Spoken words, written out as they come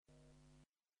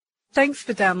Thanks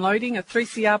for downloading a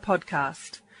 3CR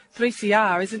podcast.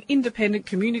 3CR is an independent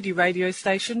community radio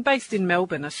station based in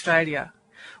Melbourne, Australia.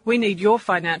 We need your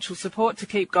financial support to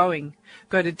keep going.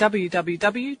 Go to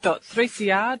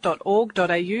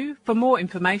www.3cr.org.au for more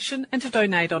information and to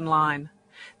donate online.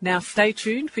 Now stay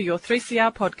tuned for your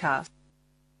 3CR podcast.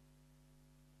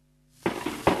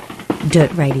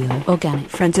 Dirt Radio. Organic.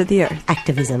 Friends of the Earth.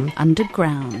 Activism.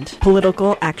 Underground.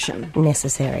 Political action.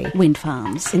 Necessary. Wind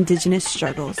farms. Indigenous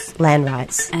struggles. Land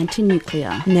rights. Anti-nuclear.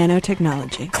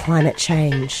 Nanotechnology. Climate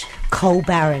change. Coal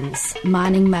barons.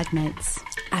 Mining magnates.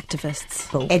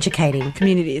 Activists. Educating.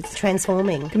 Communities.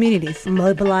 Transforming. Communities.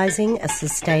 Mobilising a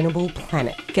sustainable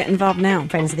planet. Get involved now.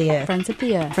 Friends of the Earth. Friends of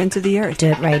the Earth. Friends of the Earth.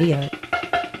 Dirt Radio.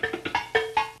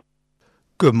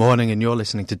 Good morning, and you're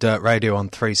listening to Dirt Radio on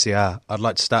 3CR. I'd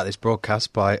like to start this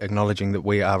broadcast by acknowledging that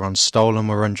we are on stolen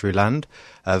Wurundjeri land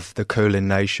of the Kulin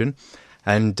Nation.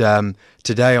 And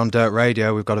today on Dirt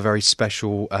Radio, we've got a very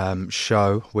special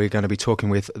show. We're going to be talking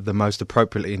with the most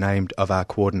appropriately named of our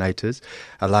coordinators,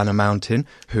 Alana Mountain,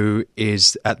 who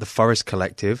is at the Forest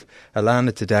Collective.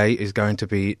 Alana today is going to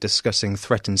be discussing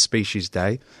Threatened Species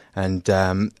Day and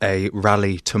a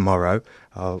rally tomorrow.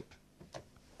 Are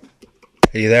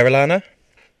you there, Alana?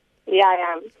 Yeah,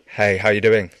 I am. Hey, how are you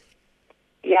doing?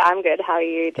 Yeah, I'm good. How are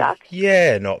you, Jack?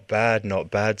 Yeah, not bad, not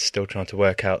bad. Still trying to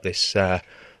work out this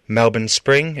Melbourne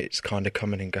spring. It's kind of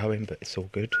coming and going, but it's all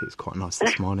good. It's quite nice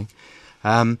this morning. So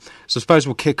I suppose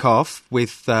we'll kick off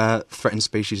with Threatened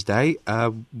Species Day.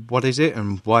 What is it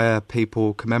and why are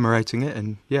people commemorating it?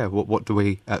 And, yeah, what do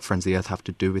we at Friends of the Earth have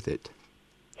to do with it?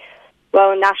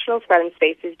 Well, National Threatened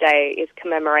Species Day is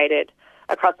commemorated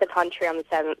across the country on the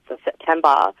 7th of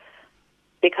September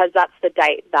because that's the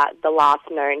date that the last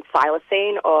known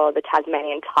thylacine, or the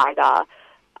Tasmanian tiger,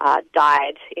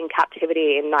 died in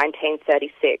captivity in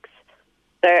 1936.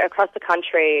 So across the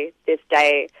country, this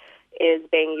day is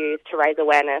being used to raise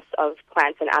awareness of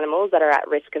plants and animals that are at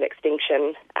risk of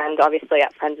extinction. And obviously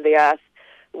at Friends of the Earth,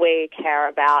 we care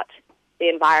about the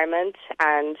environment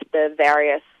and the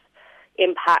various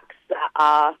impacts that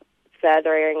are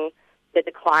furthering the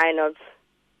decline of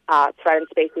threatened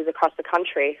species across the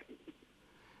country.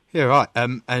 Yeah, right.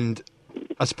 And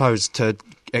I suppose to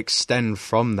extend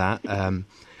from that,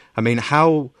 I mean,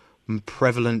 how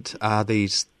prevalent are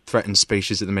these threatened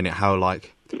species at the minute? How,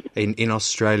 like, in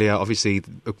Australia, obviously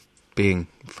being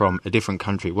from a different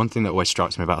country, one thing that always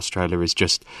strikes me about Australia is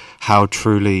just how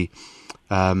truly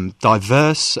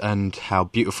diverse and how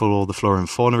beautiful all the flora and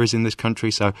fauna is in this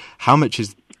country. So how much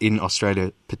is in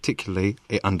Australia particularly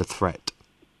under threat?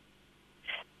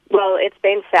 Well, it's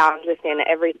been found within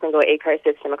every single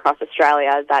ecosystem across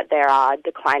Australia that there are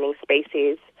declining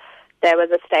species. There was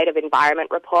a State of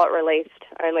Environment report released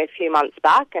only a few months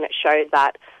back, and it shows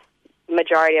that the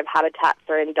majority of habitats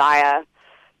are in dire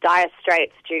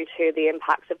straits due to the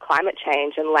impacts of climate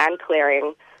change and land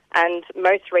clearing. And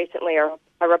most recently, a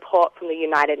report from the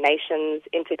United Nations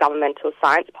Intergovernmental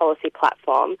Science Policy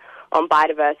Platform on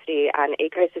Biodiversity and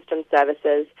Ecosystem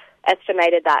Services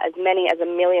estimated that as many as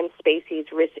 1 million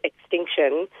species risk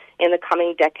extinction in the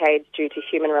coming decades due to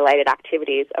human-related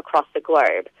activities across the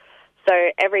globe. So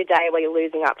every day we're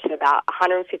losing up to about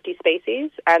 150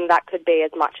 species, and that could be as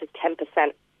much as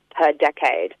 10% per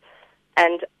decade.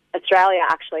 And Australia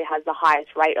actually has the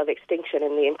highest rate of extinction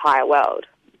in the entire world.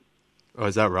 Oh,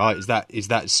 is that right? Is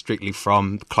that strictly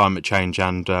from climate change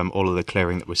and all of the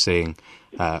clearing that we're seeing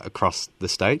across the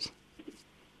states?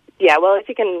 Yeah, well, if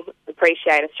you can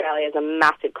appreciate, Australia is a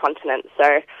massive continent,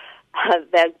 so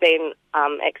there's been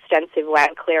extensive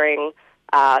land clearing,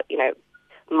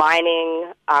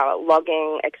 mining,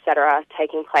 logging, etc.,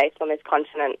 taking place on this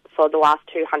continent for the last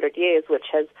 200 years, which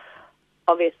has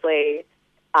obviously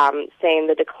seen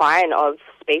the decline of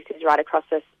species right across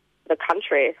the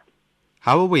country.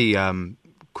 How are we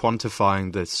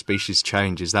quantifying the species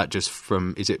change? Is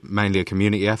it mainly a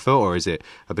community effort, or is it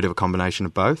a bit of a combination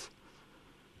of both?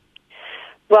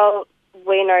 Well,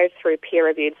 we know through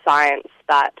peer-reviewed science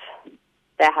that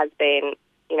there has been,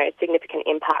 significant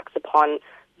impacts upon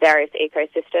various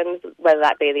ecosystems, whether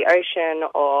that be the ocean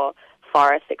or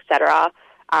forests, etc.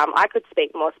 I could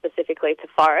speak more specifically to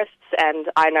forests,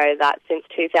 and I know that since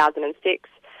 2006,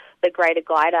 the greater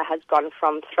glider has gone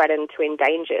from threatened to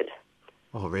endangered.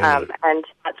 Oh, really? And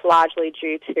that's largely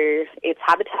due to its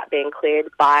habitat being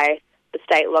cleared by the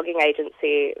state logging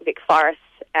agency, Vic Forests,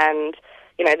 and,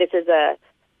 this is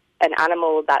an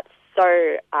animal that's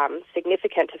so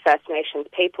significant to First Nations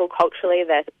people culturally.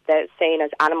 They're seen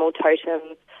as animal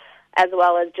totems, as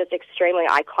well as just extremely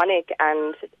iconic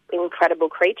and incredible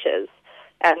creatures.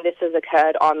 And this has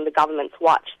occurred on the government's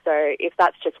watch. So if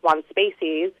that's just one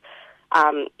species,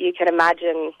 you can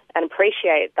imagine and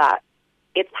appreciate that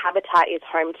its habitat is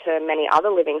home to many other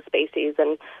living species,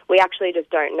 and we actually just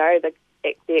don't know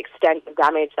the extent of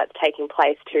damage that's taking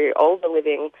place to all the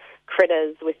living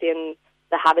critters within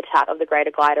the habitat of the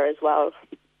greater glider as well.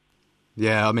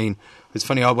 Yeah, I mean, it's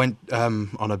funny, I went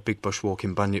on a big bush walk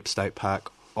in Bunyip State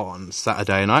Park on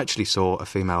Saturday, and I actually saw a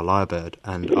female lyrebird,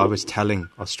 and I was telling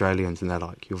Australians, and they're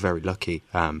like, you're very lucky,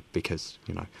 because,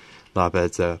 you know,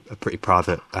 lyrebirds are a pretty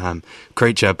private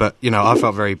creature, but, you know, I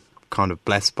felt very kind of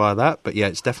blessed by that. But yeah,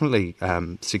 it's definitely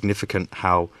significant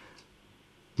how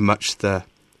much the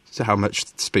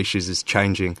species is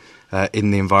changing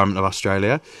in the environment of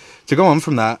Australia. To go on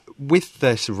from that, with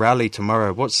this rally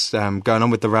tomorrow, what's going on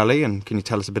with the rally, and can you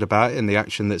tell us a bit about it and the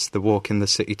action that's the walk in the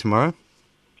city tomorrow?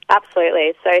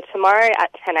 Absolutely. So tomorrow at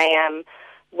 10 a.m,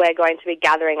 we're going to be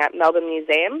gathering at Melbourne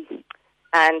Museum,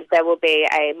 and there will be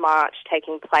a march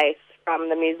taking place from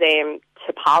the museum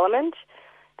to Parliament,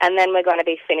 and then we're going to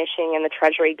be finishing in the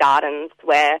Treasury Gardens,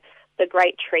 where the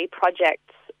Great Tree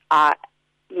Project's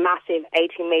massive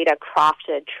 80-metre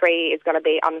crafted tree is going to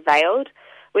be unveiled,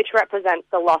 which represents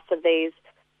the loss of these,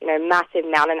 you know, massive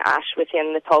mountain ash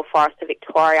within the tall forests of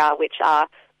Victoria, which are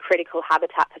critical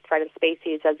habitat for threatened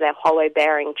species as they're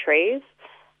hollow-bearing trees.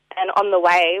 And on the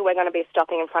way, we're going to be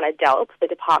stopping in front of DELP, the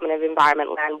Department of Environment,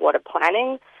 Land, Water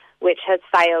Planning, which has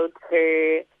failed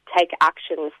to take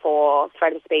action for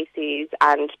threatened species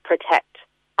and protect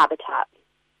habitat.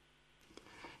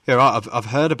 Yeah, right. I've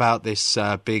heard about this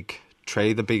big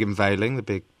tree, the big unveiling, the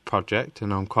big project,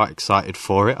 and I'm quite excited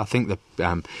for it. I think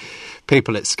the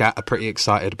people at SCAT are pretty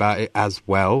excited about it as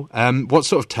well. What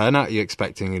sort of turnout are you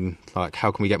expecting, and like,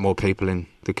 how can we get more people in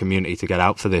the community to get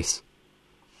out for this?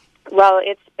 Well,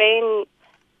 it's been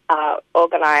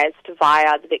organised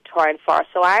via the Victorian Forest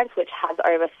Alliance, which has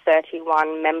over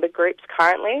 31 member groups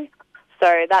currently.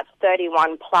 So that's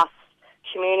 31 plus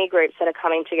community groups that are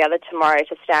coming together tomorrow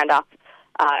to stand up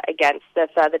against the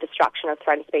further destruction of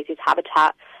threatened species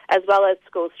habitat, as well as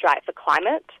School Strike for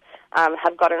Climate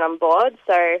have gotten on board.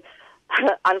 So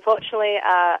unfortunately,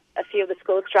 a few of the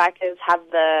school strikers have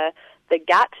the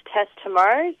GAT test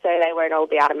tomorrow, so they won't all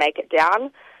be able to make it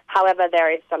down. However,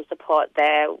 there is some support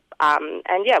there,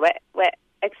 and yeah, we're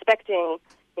expecting,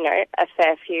 you know, a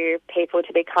fair few people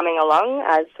to be coming along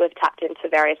as we've tapped into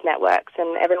various networks,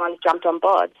 and everyone's jumped on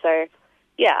board. So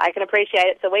yeah, I can appreciate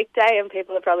it's a weekday and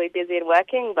people are probably busy and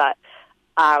working, but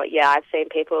yeah, I've seen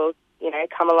people, you know,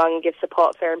 come along and give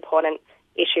support for important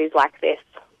issues like this.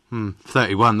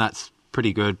 31, that's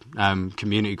pretty good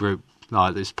community group.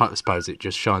 I suppose it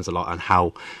just shines a light on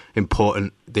how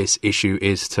important this issue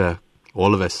is to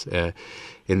all of us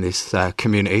in this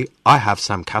community. I have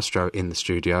Sam Castro in the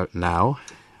studio now.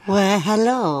 Well,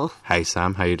 hello. Hey,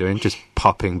 Sam, how you doing? Just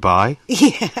popping by.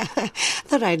 Yeah,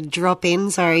 thought I'd drop in.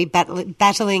 Sorry,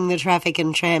 battling the traffic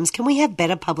and trams. Can we have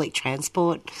better public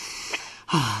transport?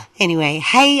 Anyway,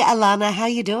 hey, Alana, how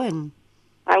you doing?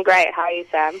 I'm great. How are you,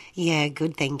 Sam? Yeah,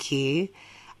 good, thank you.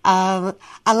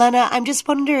 Alana, I'm just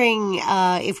wondering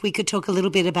if we could talk a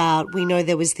little bit about, we know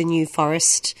there was the new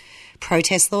forest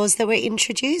protest laws that were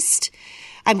introduced.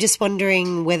 I'm just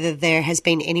wondering whether there has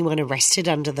been anyone arrested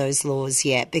under those laws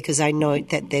yet, because I note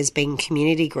that there's been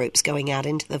community groups going out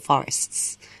into the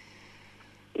forests.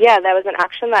 Yeah, there was an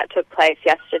action that took place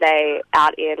yesterday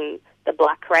out in the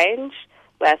Black Range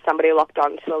where somebody locked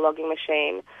onto a logging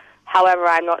machine. However,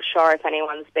 I'm not sure if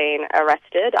anyone's been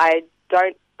arrested. I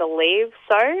don't believe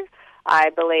so.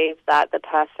 I believe that the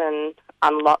person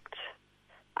unlocked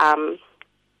and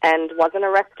wasn't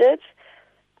arrested.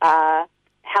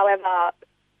 However,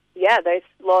 yeah, those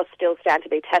laws still stand to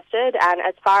be tested, and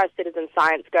as far as citizen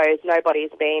science goes,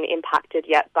 nobody's been impacted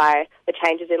yet by the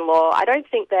changes in law. I don't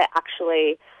think they're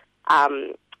actually,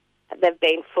 they've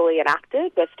been fully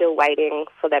enacted. We're still waiting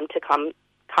for them to come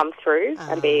through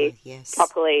and be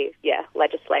properly,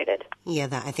 legislated. Yeah,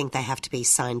 I think they have to be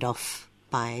signed off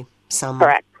by some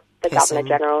Correct. The person.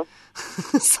 Governor General.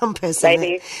 Some person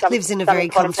that lives in a very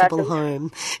comfortable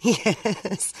home.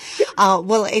 Yes.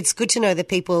 Well, it's good to know that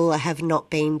people have not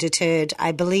been deterred.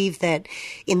 I believe that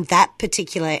in that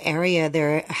particular area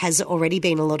there has already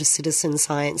been a lot of citizen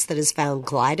science that has found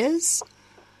gliders.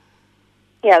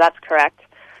 Yeah, that's correct.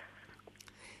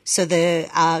 So the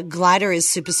glider is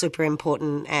super, super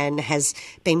important and has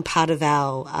been part of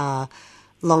our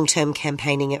long-term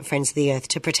campaigning at Friends of the Earth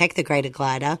to protect the greater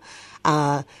glider.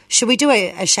 Should we do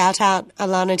a shout-out,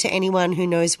 Alana, to anyone who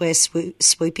knows where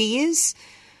Swoopy is?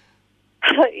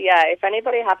 Yeah, if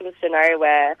anybody happens to know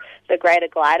where the greater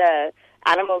glider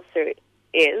animal suit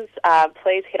is,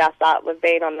 please hit us up. We've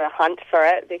been on the hunt for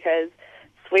it because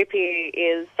Swoopy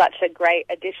is such a great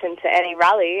addition to any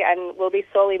rally and will be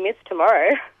sorely missed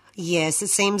tomorrow. Yes, it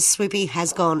seems Swoopy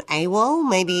has gone AWOL,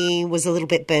 maybe was a little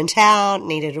bit burnt out,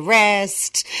 needed a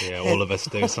rest. Yeah, all of us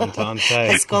do sometimes, hey?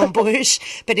 Has gone bush.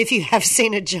 But if you have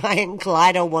seen a giant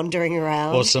glider wandering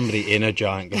around... Or somebody in a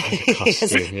giant glider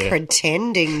costume, yeah.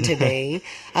 Pretending to be,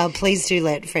 please do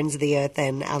let Friends of the Earth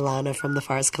and Alana from the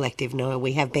Forest Collective know.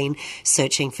 We have been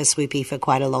searching for Swoopy for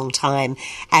quite a long time,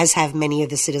 as have many of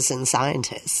the citizen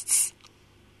scientists.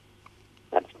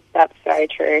 That's very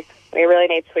true. We really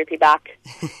need Swoopy back.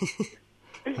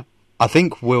 I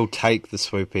think we'll take the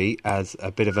Swoopy as a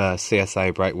bit of a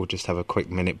CSA break. We'll just have a quick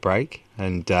minute break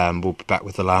and we'll be back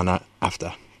with Alana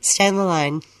after. Stay on the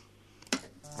line.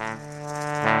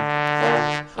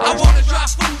 I want to drop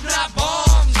food, not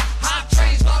bombs. Hot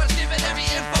trains, volunteer at every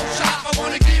info shop. I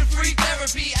want to give free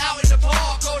therapy out in the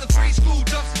park. Go to 3 school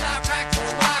dumps, chiropractic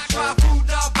squad. Drop food,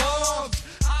 not bombs.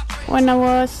 When I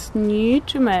was new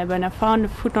to Melbourne, I found a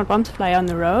Food Not Bombs flyer on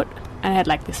the road, and I had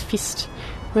like this fist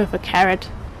with a carrot,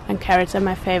 and carrots are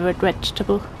my favorite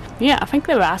vegetable. Yeah, I think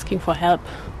they were asking for help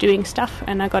doing stuff,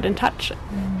 and I got in touch.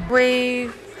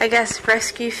 We, I guess,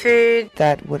 rescue food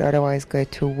that would otherwise go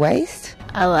to waste.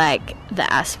 I like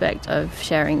the aspect of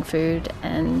sharing food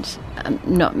and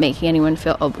not making anyone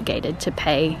feel obligated to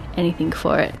pay anything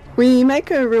for it. We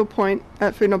make a real point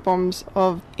at Food Not Bombs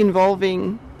of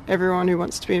involving everyone who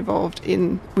wants to be involved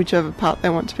in whichever part they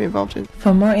want to be involved in.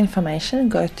 For more information,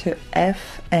 go to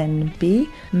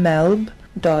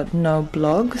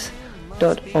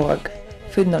fnbmelb.noblogs.org.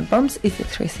 Food Not Bombs is a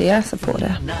 3CR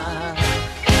supporter.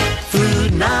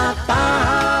 Food Not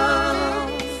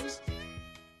Bombs.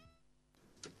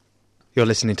 You're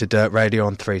listening to Dirt Radio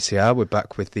on 3CR. We're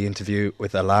back with the interview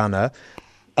with Alana.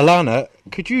 Alana,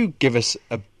 could you give us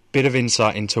a bit of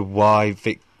insight into why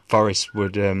Vic Forest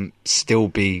would still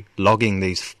be logging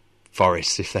these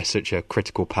forests if they're such a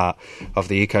critical part of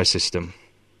the ecosystem?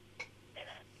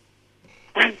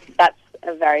 That's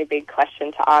a very big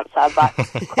question to answer, but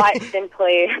quite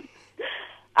simply,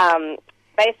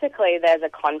 basically there's a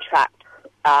contract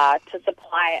to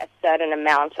supply a certain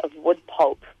amount of wood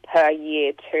pulp per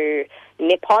year to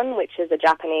Nippon, which is a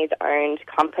Japanese-owned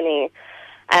company.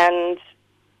 And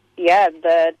yeah,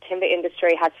 the timber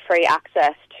industry has free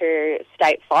access to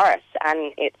state forests,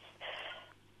 and it's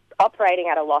operating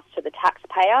at a loss to the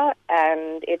taxpayer,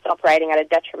 and it's operating at a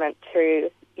detriment to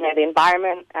the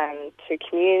environment and to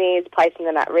communities, placing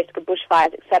them at risk of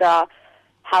bushfires, etc.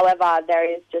 However, there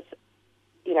is just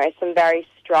some very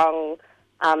strong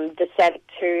dissent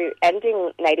to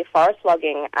ending native forest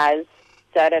logging, as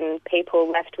certain people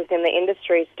left within the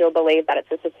industry still believe that it's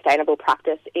a sustainable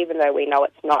practice, even though we know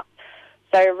it's not.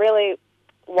 So really,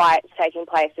 why it's taking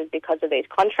place is because of these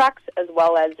contracts, as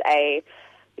well as an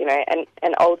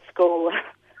old school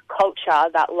culture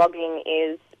that logging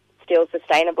is still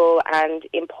sustainable and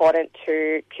important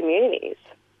to communities.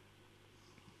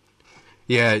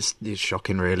 Yeah, it's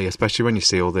shocking, really, especially when you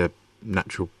see all the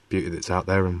natural beauty that's out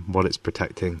there and what it's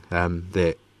protecting.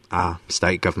 That our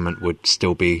state government would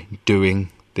still be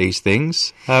doing these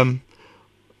things.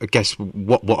 I guess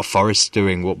what are forests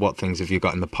doing? What things have you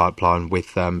got in the pipeline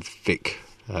with Vic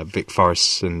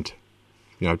Forests and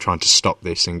trying to stop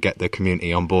this and get the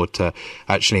community on board to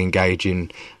actually engage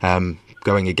in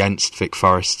going against Vic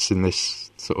Forests in this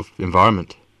sort of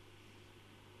environment?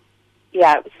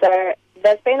 Yeah, so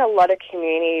there's been a lot of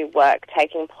community work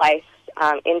taking place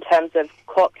in terms of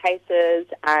court cases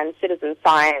and citizen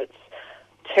science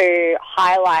to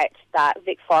highlight that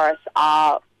Vic Forests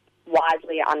are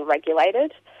widely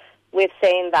unregulated. We've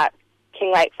seen that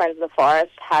Kinglake Friends of the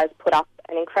Forest has put up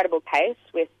an incredible case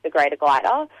with the Greater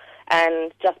Glider,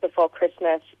 and just before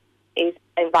Christmas,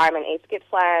 Environment East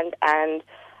Gippsland and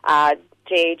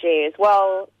GEG as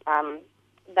well,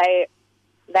 they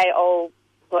all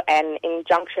put an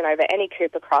injunction over any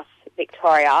coop across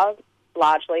Victoria,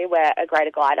 largely where a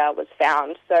Greater Glider was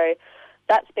found. So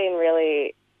that's been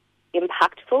really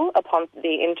impactful upon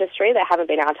the industry. They haven't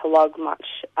been able to log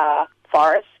much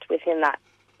forest within that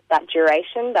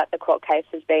duration that the court case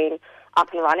has been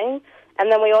up and running. And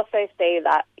then we also see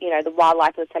that, the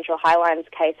Wildlife of the Central Highlands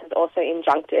case has also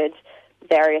injuncted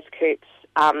various coops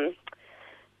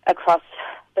across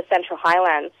the Central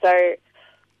Highlands. So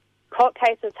court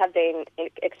cases have been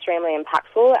extremely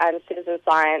impactful, and citizen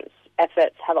science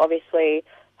efforts have obviously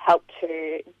helped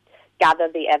to gather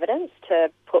the evidence to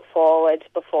put forward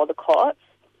before the courts.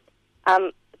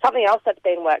 Something else that's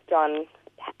been worked on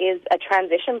is a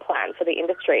transition plan for the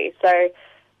industry. So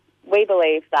we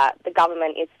believe that the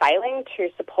government is failing to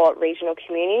support regional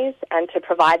communities and to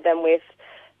provide them with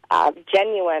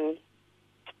genuine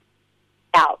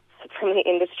outs from the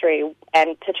industry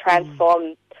and to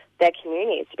transform their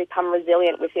communities to become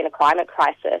resilient within a climate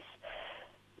crisis.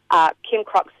 Kim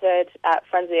Croxford at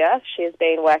Friends of the Earth, she has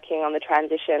been working on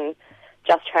the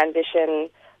Just Transition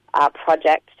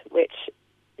project, which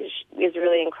is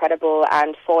really incredible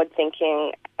and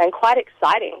forward-thinking and quite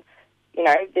exciting. You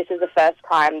know, this is the first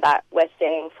time that we're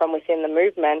seeing from within the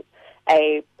movement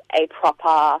a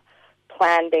proper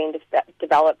plan being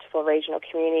developed for regional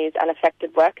communities and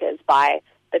affected workers by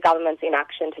the government's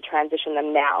inaction to transition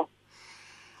them now.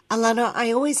 Alana,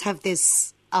 I always have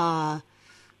this,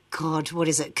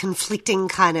 conflicting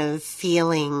kind of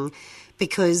feeling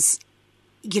because,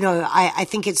 you know, I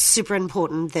think it's super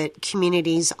important that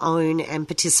communities own and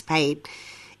participate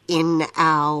in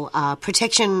our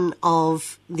protection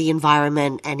of the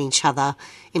environment and each other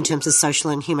in terms of social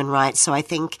and human rights. So I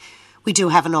think we do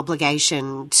have an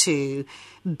obligation to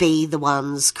be the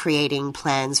ones creating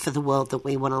plans for the world that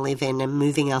we want to live in and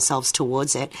moving ourselves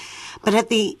towards it. But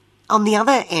on the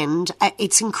other end,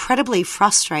 it's incredibly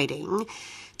frustrating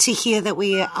to hear that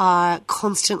we are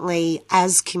constantly,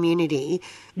 as community,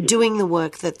 doing the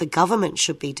work that the government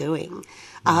should be doing.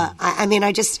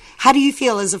 How do you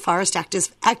feel as a forest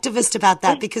activist about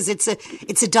that? Because it's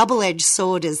a double-edged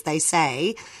sword, as they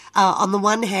say. On the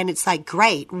one hand, it's like,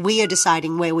 great, we are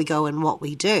deciding where we go and what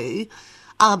we do.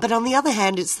 But on the other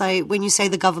hand, it's like when you say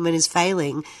the government is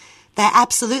failing, they're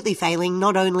absolutely failing,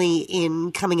 not only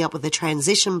in coming up with a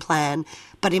transition plan,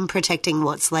 but in protecting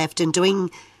what's left and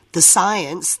doing the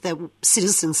science that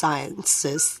citizen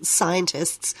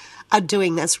scientists are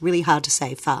doing. That's really hard to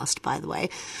say fast, by the way.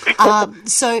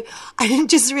 So I'm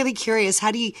just really curious,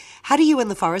 how do you and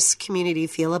the forest community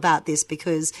feel about this?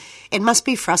 Because it must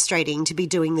be frustrating to be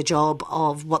doing the job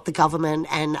of what the government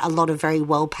and a lot of very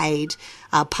well-paid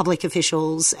public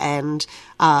officials and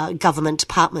government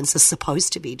departments are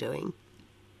supposed to be doing.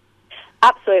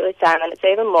 Absolutely, Sam, and it's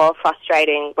even more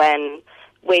frustrating when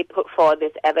we put forward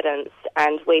this evidence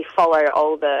and we follow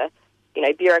all the,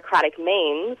 bureaucratic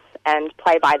means and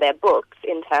play by their books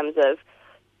in terms of,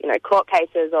 court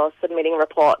cases or submitting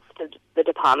reports to the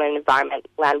Department of Environment,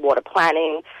 Land, Water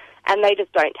Planning, and they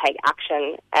just don't take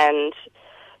action. And,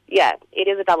 yeah, it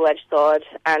is a double-edged sword,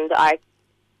 and I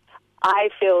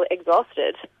feel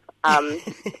exhausted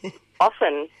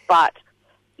often, but,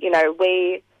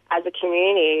 we as a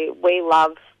community, we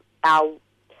love our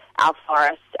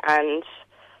forests and,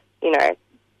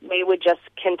 we would just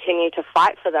continue to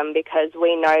fight for them because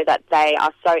we know that they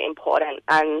are so important.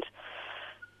 And,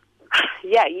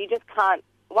 yeah, you just can't,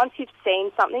 once you've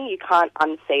seen something, you can't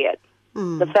unsee it.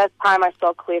 The first time I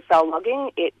saw clearfell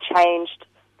logging, it changed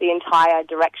the entire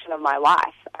direction of my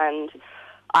life. And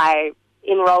I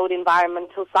enrolled in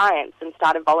environmental science and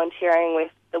started volunteering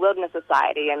with the Wilderness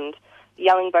Society and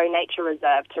Yellingbo Nature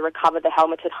Reserve to recover the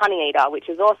helmeted honeyeater, which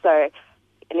is also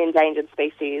an endangered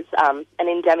species, an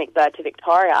endemic bird to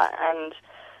Victoria. And,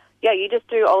 yeah, you just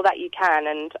do all that you can.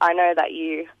 And I know that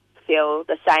you feel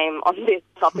the same on this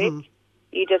topic.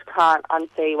 You just can't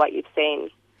unsee what you've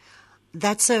seen.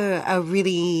 That's a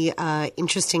really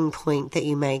interesting point that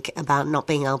you make about not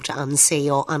being able to unsee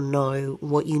or unknow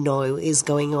what you know is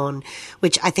going on,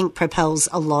 which I think propels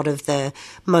a lot of the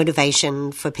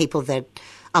motivation for people that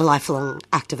are lifelong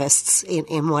activists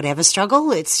in whatever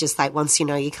struggle. It's just like once you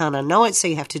know, you can't unknow it, so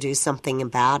you have to do something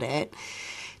about it.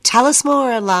 Tell us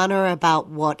more, Alana, about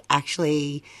what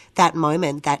actually that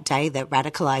moment, that day that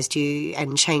radicalised you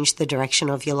and changed the direction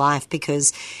of your life,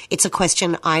 because it's a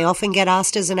question I often get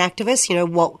asked as an activist.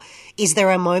 Was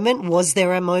there a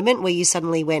moment where you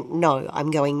suddenly went, no, I'm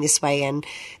going this way? And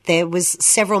there was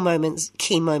several moments,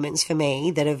 key moments for me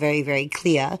that are very, very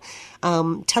clear.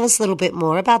 Tell us a little bit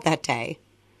more about that day.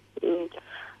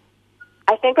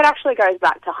 I think it actually goes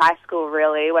back to high school,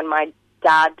 really, when my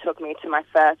dad took me to my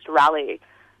first rally.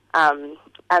 And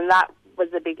that was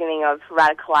the beginning of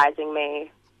radicalising me,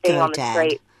 being on the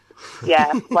street.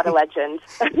 Yeah, what a legend.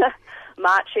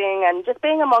 Marching and just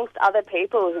being amongst other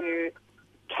people who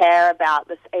care about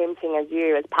the same thing as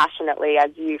you, as passionately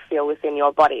as you feel within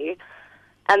your body.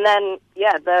 And then,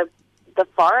 yeah, the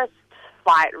forest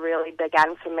fight really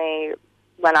began for me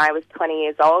when I was 20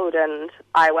 years old, and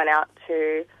I went out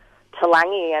to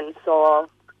Langi and saw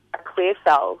a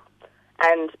clearfell,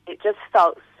 and it just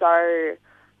felt so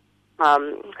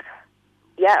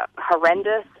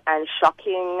horrendous and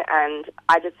shocking, and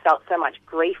I just felt so much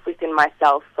grief within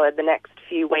myself for the next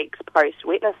few weeks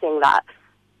post-witnessing that.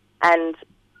 And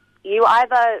you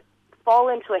either fall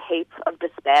into a heap of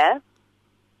despair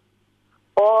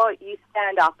or you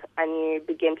stand up and you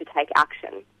begin to take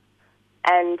action.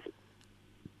 And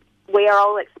we are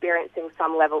all experiencing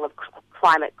some level of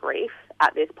climate grief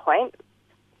at this point.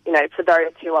 for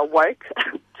those who are woke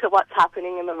to what's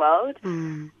happening in the world,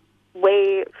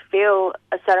 we feel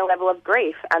a certain level of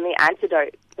grief, and the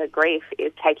antidote to grief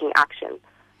is taking action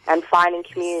and finding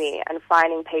community and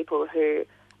finding people who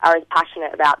are as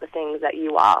passionate about the things that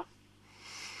you are.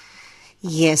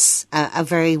 Yes, a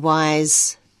very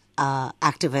wise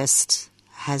activist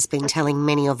has been telling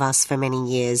many of us for many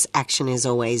years, action is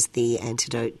always the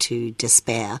antidote to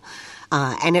despair.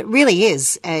 And it really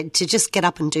is, to just get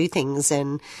up and do things.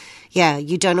 And yeah,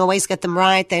 you don't always get them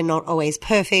right. They're not always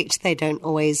perfect. They don't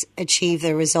always achieve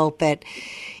the result, but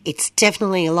it's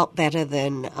definitely a lot better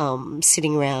than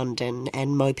sitting around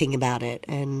and moping about it.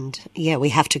 And yeah, we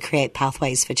have to create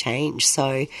pathways for change.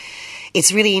 So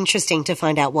it's really interesting to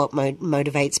find out what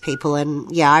motivates people.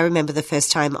 And yeah, I remember the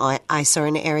first time I saw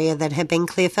an area that had been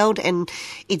clear-felled, and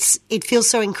it feels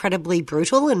so incredibly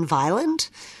brutal and violent.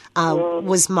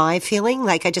 Was my feeling.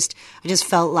 Like I just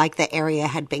felt like the area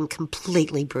had been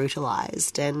completely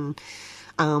brutalized, and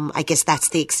I guess that's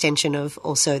the extension of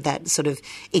also that sort of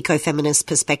ecofeminist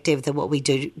perspective that what we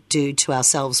do to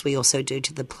ourselves, we also do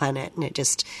to the planet, and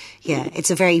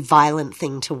it's a very violent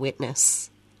thing to witness.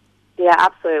 Yeah,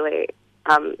 absolutely.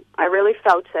 I really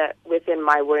felt it within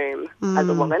my womb as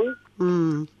a woman.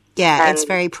 Yeah, and it's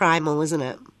very primal, isn't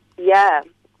it? Yeah.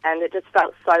 And it just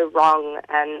felt so wrong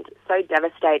and so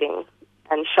devastating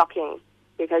and shocking,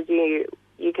 because you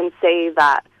can see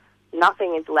that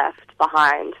nothing is left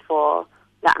behind for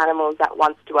the animals that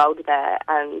once dwelled there.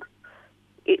 And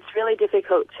it's really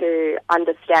difficult to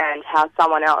understand how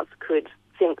someone else could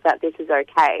think that this is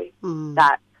okay,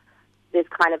 that this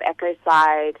kind of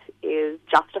ecocide is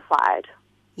justified.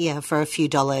 Yeah, for a few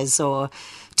dollars or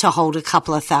to hold a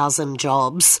couple of thousand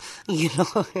jobs,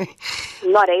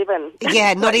 Not even.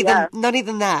 Yeah, not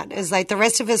even that. It's like the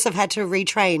rest of us have had to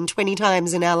retrain 20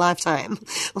 times in our lifetime.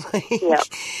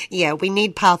 Yeah, we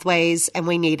need pathways and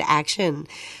we need action.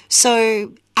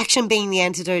 So action being the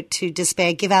antidote to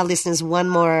despair, give our listeners one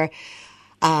more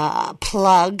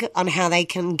plug on how they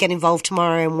can get involved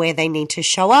tomorrow and where they need to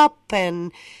show up,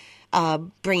 and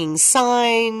bringing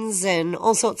signs and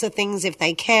all sorts of things if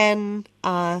they can.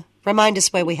 Remind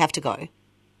us where we have to go.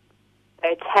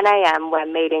 So 10 a.m. we're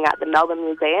meeting at the Melbourne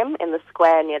Museum in the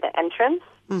square near the entrance.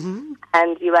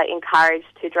 And you are encouraged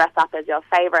to dress up as your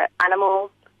favourite animal,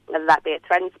 whether that be a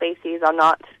threatened species or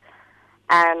not.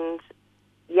 And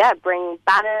yeah, bring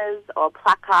banners or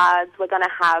placards. We're going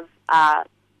to have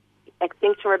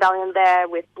Extinction Rebellion there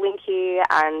with Blinky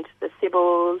and the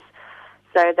Sybils.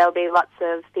 So there'll be lots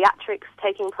of theatrics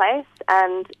taking place.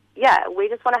 And yeah, we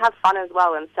just want to have fun as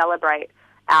well and celebrate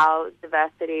our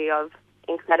diversity of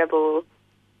incredible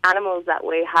animals that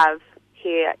we have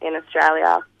here in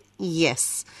Australia.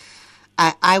 Yes.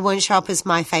 I won't show up as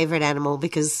my favourite animal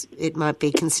because it might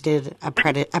be considered a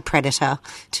predator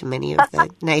to many of the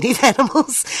native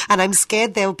animals, and I'm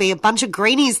scared there'll be a bunch of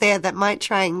greenies there that might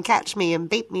try and catch me and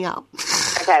beat me up.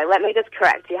 Okay, let me just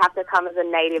correct. You have to come as a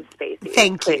native species.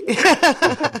 Thank you.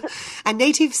 A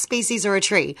native species or a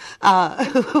tree,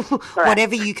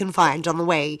 whatever you can find on the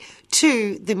way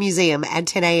to the museum at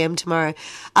 10 a.m. tomorrow.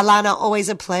 Alana, always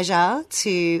a pleasure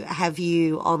to have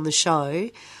you on the show.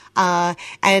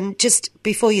 And just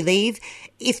before you leave,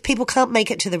 if people can't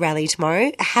make it to the rally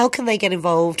tomorrow, how can they get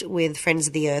involved with Friends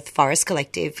of the Earth Forest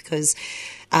Collective? Because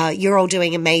you're all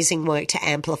doing amazing work to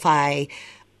amplify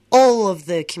all of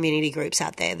the community groups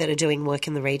out there that are doing work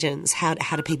in the regions. How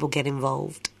do people get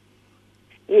involved?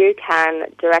 You can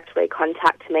directly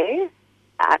contact me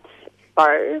at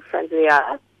FO, Friends of the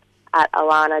Earth, at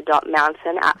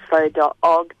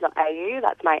alana.mountain@fo.org.au.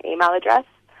 That's my email address.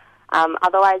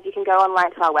 Otherwise, you can go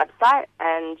online to our website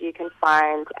and you can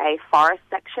find a forest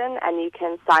section and you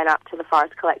can sign up to the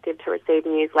Forest Collective to receive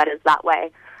newsletters that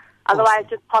way. Otherwise,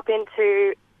 just pop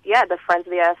into, the Friends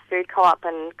of the Earth Food Co-op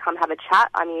and come have a chat.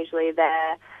 I'm usually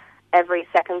there every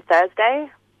second Thursday.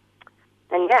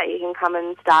 And, you can come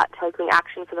and start taking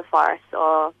action for the forest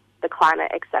or the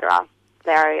climate, etc.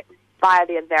 via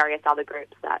the various other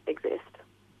groups that exist.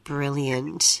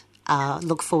 Brilliant.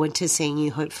 Look forward to seeing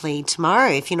you hopefully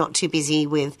tomorrow if you're not too busy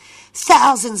with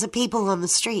thousands of people on the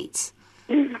streets.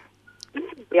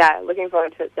 Yeah, looking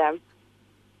forward to it, Sam.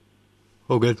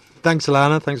 All good. Thanks,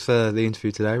 Alana. Thanks for the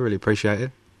interview today. Really appreciate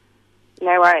it.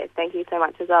 No worries. Thank you so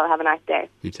much as well. Have a nice day.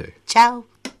 You too. Ciao.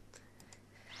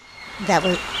 That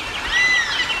was...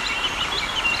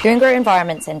 Goongerah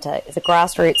Environment Centre is a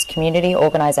grassroots community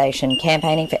organisation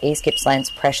campaigning for East Gippsland's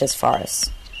precious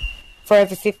forests. For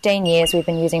over 15 years, we've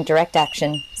been using direct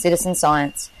action, citizen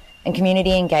science and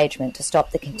community engagement to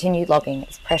stop the continued logging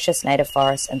of precious native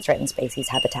forests and threatened species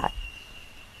habitat.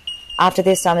 After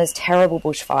this summer's terrible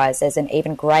bushfires, there's an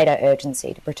even greater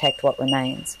urgency to protect what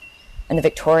remains, and the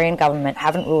Victorian government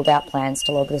haven't ruled out plans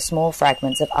to log the small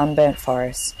fragments of unburnt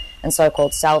forests and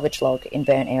so-called salvage log in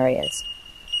burnt areas.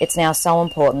 It's now so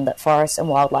important that forests and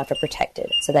wildlife are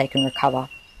protected so they can recover.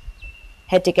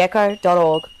 Head to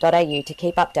gecko.org.au to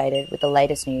keep updated with the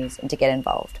latest news and to get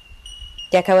involved.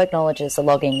 Gecko acknowledges the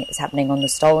logging is happening on the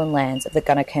stolen lands of the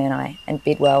Gunnakurnai and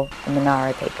Bidwell and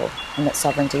Monaro people, and that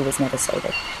sovereignty was never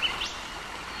ceded.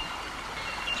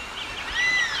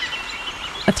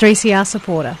 A 3CR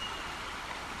supporter.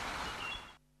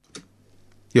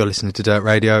 You're listening to Dirt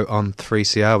Radio on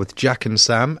 3CR with Jack and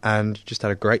Sam, and just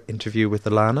had a great interview with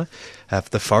Alana of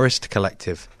the Forest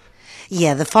Collective.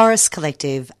 Yeah, the Forest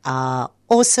Collective are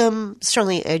awesome.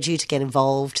 Strongly urge you to get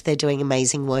involved. They're doing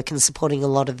amazing work and supporting a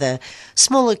lot of the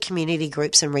smaller community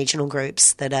groups and regional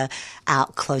groups that are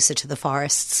out closer to the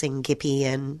forests in Gippy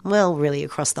and, well, really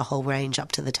across the whole range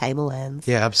up to the tablelands.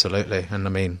 Yeah, absolutely. And I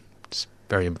mean, it's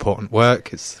very important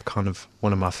work. It's kind of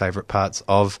one of my favourite parts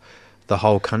of the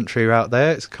whole country out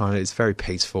there. It's very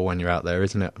peaceful when you're out there,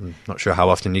 isn't it? I'm not sure how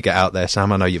often you get out there,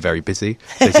 Sam. I know you're very busier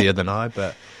than I,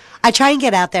 but I try and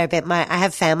get out there a bit. I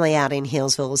have family out in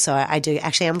Healesville, so I do.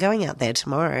 Actually, I'm going out there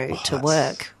tomorrow to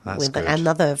work with good.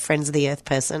 Another Friends of the Earth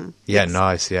person. Yeah, Yes.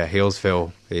 nice. Yeah,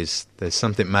 Healesville there's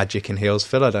something magic in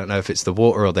Healesville. I don't know if it's the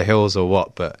water or the hills or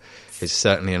what, but it's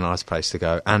certainly a nice place to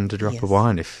go, and a drop of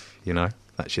wine if,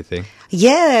 that's your thing.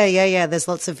 Yeah. There's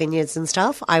lots of vineyards and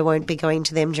stuff. I won't be going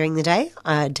to them during the day.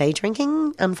 Day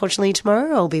drinking, unfortunately,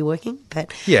 tomorrow. I'll be working.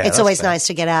 But Yeah, it's that's always fair. nice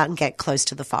to get out and get close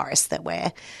to the forest that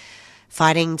we're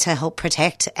fighting to help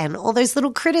protect, and all those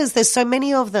little critters. There's so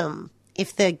many of them.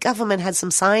 If the government had some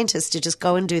scientists to just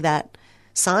go and do that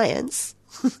science,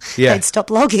 Yeah. they'd stop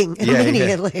logging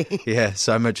immediately. Yeah,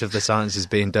 so much of the science is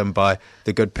being done by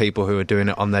the good people who are doing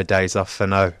it on their days off for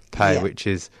no pay, Yeah. which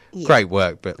is Yeah. great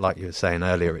work. But like you were saying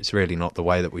earlier, it's really not the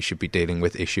way that we should be dealing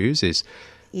with issues, is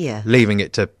Yeah. leaving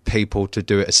it to people to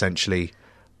do it essentially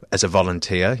as a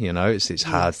volunteer. It's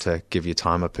hard to give your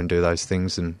time up and do those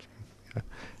things, and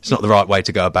it's not the right way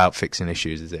to go about fixing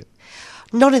issues, is it?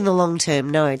 Not in the long term,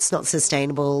 no. It's not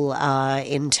sustainable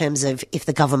in terms of if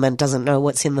the government doesn't know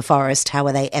what's in the forest, how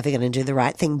are they ever going to do the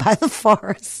right thing by the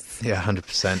forest? Yeah,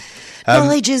 100%.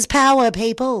 Knowledge is power,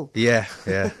 people. Yeah.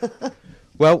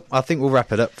 Well, I think we'll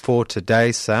wrap it up for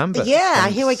today, Sam. But Yeah,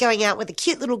 here we're going out with a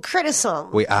cute little critter song.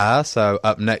 We are. So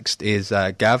up next is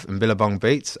Gav and Billabong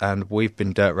Beats, and we've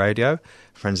been Dirt Radio.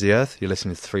 Friends of the Earth, you're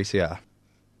listening to 3CR.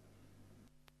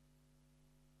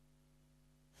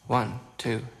 1,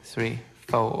 2, 3,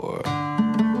 4.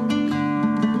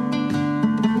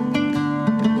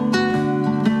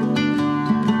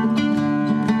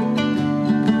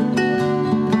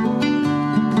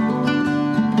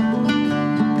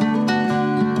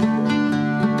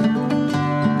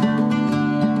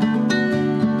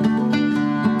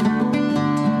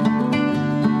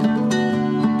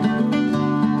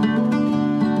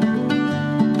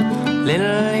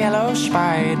 Little yellow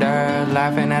spider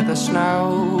laughing at the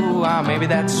snow. Maybe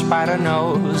that spider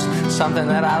knows something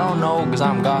that I don't know, 'cause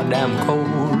I'm goddamn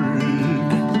cold.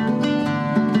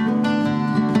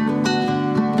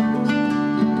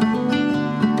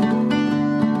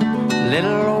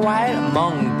 Little white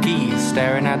monkey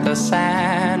staring at the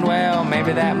sand. Well,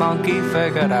 maybe that monkey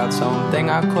figured out something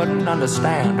I couldn't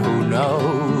understand. Who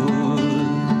knows?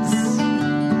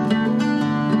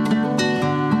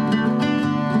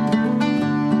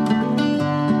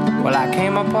 Well, I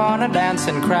came upon a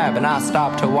dancing crab and I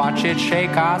stopped to watch it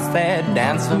shake. I said,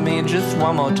 dance for me just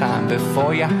one more time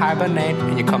before you hibernate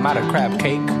and you come out of crab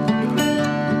cake.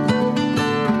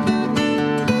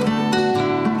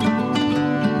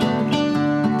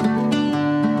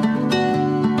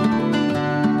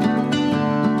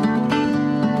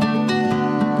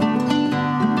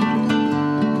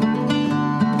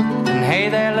 And hey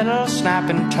there, little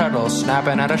snapping turtle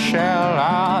snapping at a shell.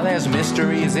 Ah, there's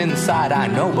mysteries inside, I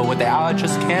know, but what they are I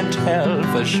just can't tell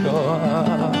for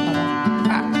sure.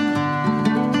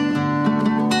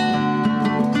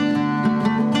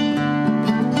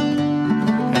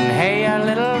 Hey, a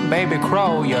little baby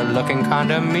crow, you're looking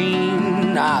kinda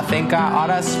mean. I think I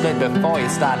oughta split before you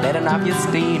start letting off your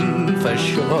steam, for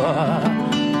sure.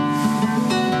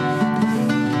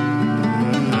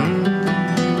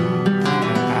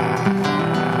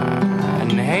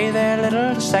 And hey there,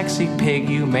 little sexy pig,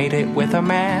 you made it with a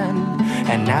man.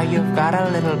 And now you've got a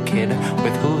little kid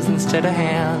with hooves instead of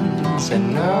hands.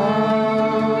 And all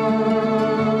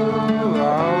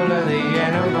of the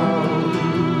animals,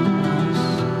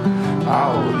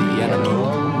 all the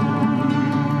animals.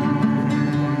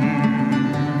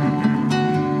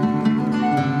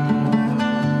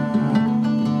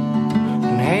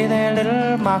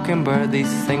 mockingbird, they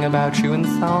sing about you in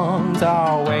songs.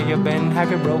 Oh, where you been?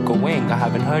 Have you broke a wing? I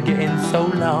haven't heard you in so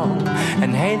long.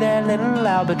 And hey there, little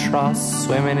albatross,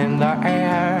 swimming in the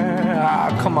air.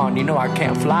 Ah, come on, you know I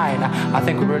can't fly, and I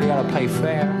think we really ought to play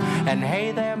fair. And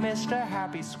hey there, Mr.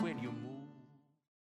 Happy Squid, you